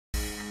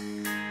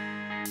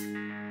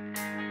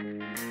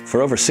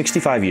For over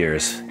 65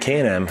 years,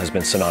 K&M has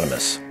been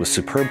synonymous with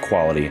superb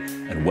quality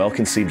and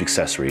well-conceived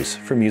accessories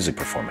for music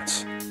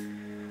performance.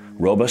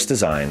 Robust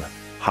design,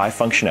 high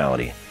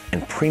functionality,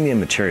 and premium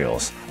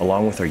materials,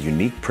 along with our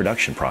unique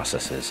production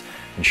processes,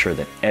 ensure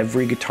that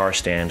every guitar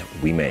stand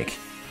we make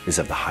is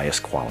of the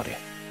highest quality.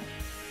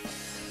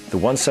 The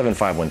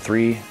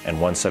 17513 and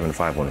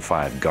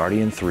 17515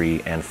 Guardian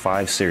 3 and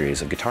 5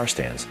 series of guitar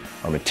stands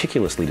are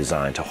meticulously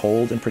designed to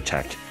hold and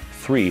protect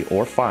 3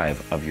 or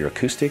 5 of your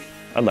acoustic,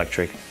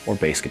 electric, or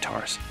bass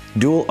guitars.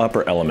 Dual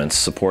upper elements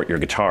support your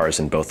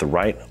guitars in both the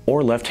right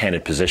or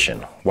left-handed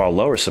position, while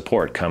lower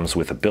support comes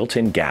with a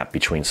built-in gap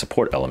between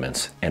support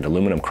elements and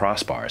aluminum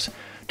crossbars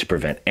to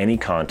prevent any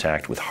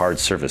contact with hard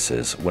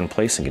surfaces when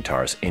placing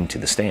guitars into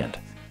the stand.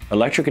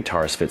 Electric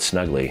guitars fit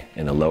snugly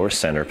in the lower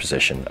center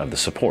position of the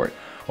support,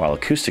 while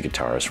acoustic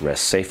guitars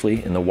rest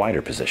safely in the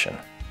wider position.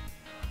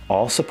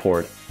 All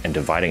support and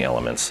dividing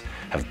elements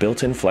have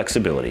built-in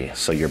flexibility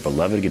so your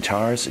beloved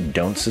guitars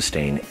don't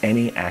sustain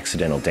any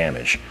accidental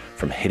damage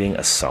from hitting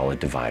a solid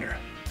divider.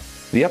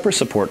 The upper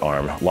support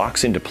arm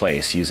locks into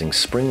place using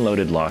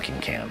spring-loaded locking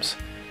cams.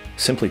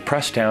 Simply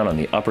press down on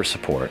the upper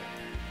support,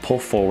 pull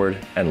forward,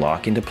 and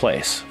lock into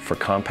place for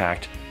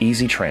compact,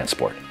 easy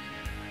transport.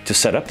 To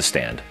set up the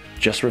stand,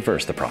 just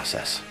reverse the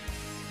process.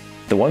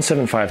 The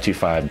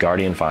 17525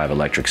 Guardian 5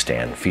 electric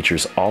stand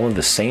features all of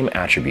the same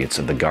attributes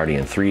of the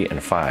Guardian 3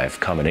 and 5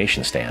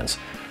 combination stands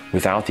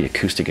without the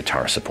acoustic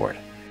guitar support.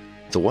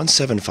 The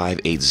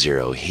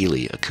 17580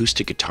 Heli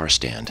acoustic guitar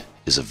stand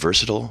is a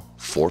versatile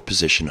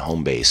 4-position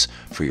home base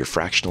for your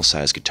fractional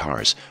size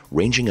guitars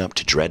ranging up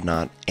to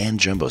dreadnought and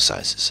jumbo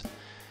sizes.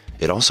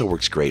 It also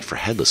works great for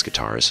headless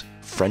guitars,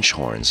 French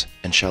horns,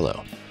 and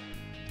cello.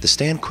 The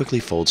stand quickly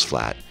folds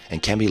flat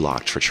and can be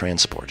locked for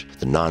transport.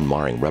 The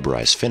non-marring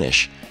rubberized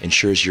finish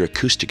ensures your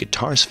acoustic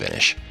guitar's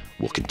finish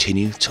will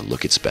continue to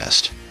look its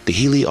best. The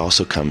Heli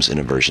also comes in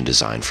a version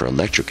designed for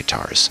electric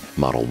guitars,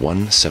 model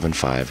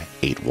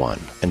 17581,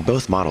 and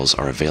both models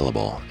are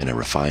available in a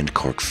refined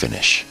cork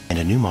finish. And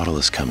a new model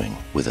is coming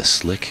with a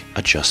slick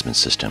adjustment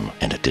system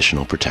and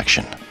additional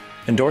protection.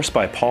 Endorsed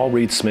by Paul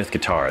Reed Smith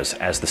Guitars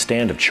as the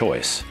stand of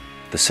choice,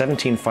 the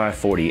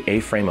 17540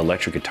 A-frame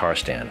electric guitar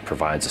stand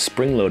provides a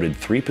spring-loaded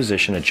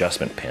 3-position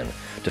adjustment pin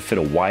to fit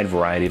a wide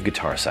variety of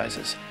guitar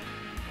sizes.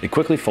 It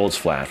quickly folds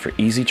flat for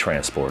easy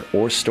transport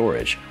or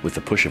storage with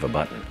the push of a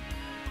button.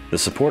 The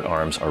support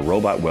arms are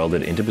robot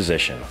welded into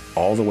position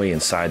all the way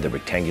inside the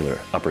rectangular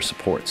upper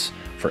supports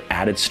for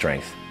added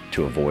strength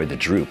to avoid the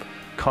droop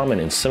common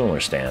in similar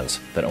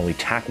stands that only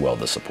tack weld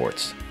the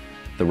supports.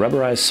 The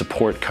rubberized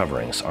support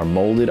coverings are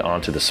molded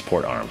onto the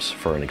support arms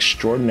for an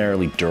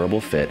extraordinarily durable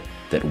fit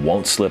that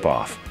won't slip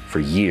off for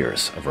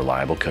years of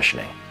reliable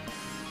cushioning.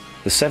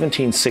 The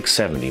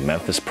 17670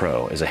 Memphis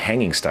Pro is a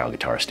hanging style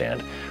guitar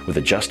stand with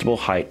adjustable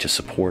height to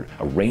support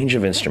a range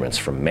of instruments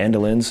from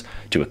mandolins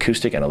to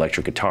acoustic and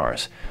electric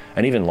guitars,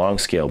 and even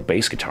long-scale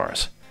bass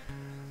guitars.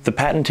 The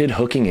patented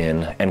hooking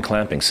in and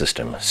clamping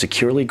system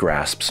securely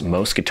grasps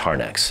most guitar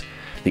necks.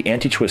 The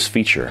anti-twist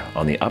feature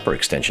on the upper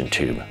extension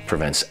tube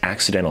prevents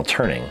accidental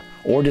turning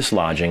or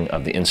dislodging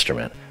of the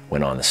instrument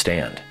when on the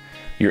stand.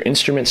 Your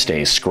instrument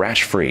stays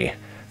scratch-free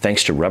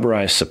thanks to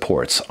rubberized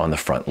supports on the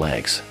front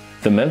legs.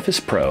 The Memphis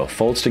Pro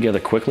folds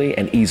together quickly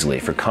and easily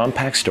for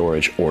compact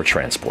storage or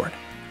transport.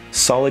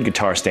 Solid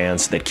guitar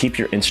stands that keep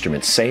your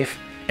instrument safe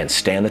and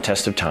stand the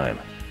test of time.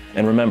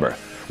 And remember,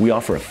 we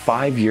offer a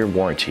 5-year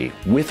warranty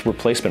with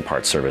replacement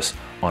part service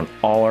on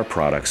all our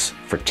products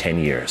for 10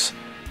 years.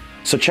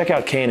 So check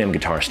out K&M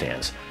guitar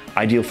stands,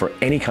 ideal for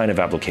any kind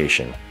of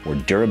application where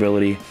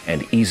durability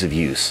and ease of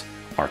use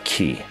are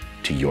key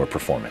to your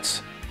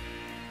performance.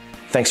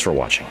 Thanks for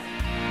watching.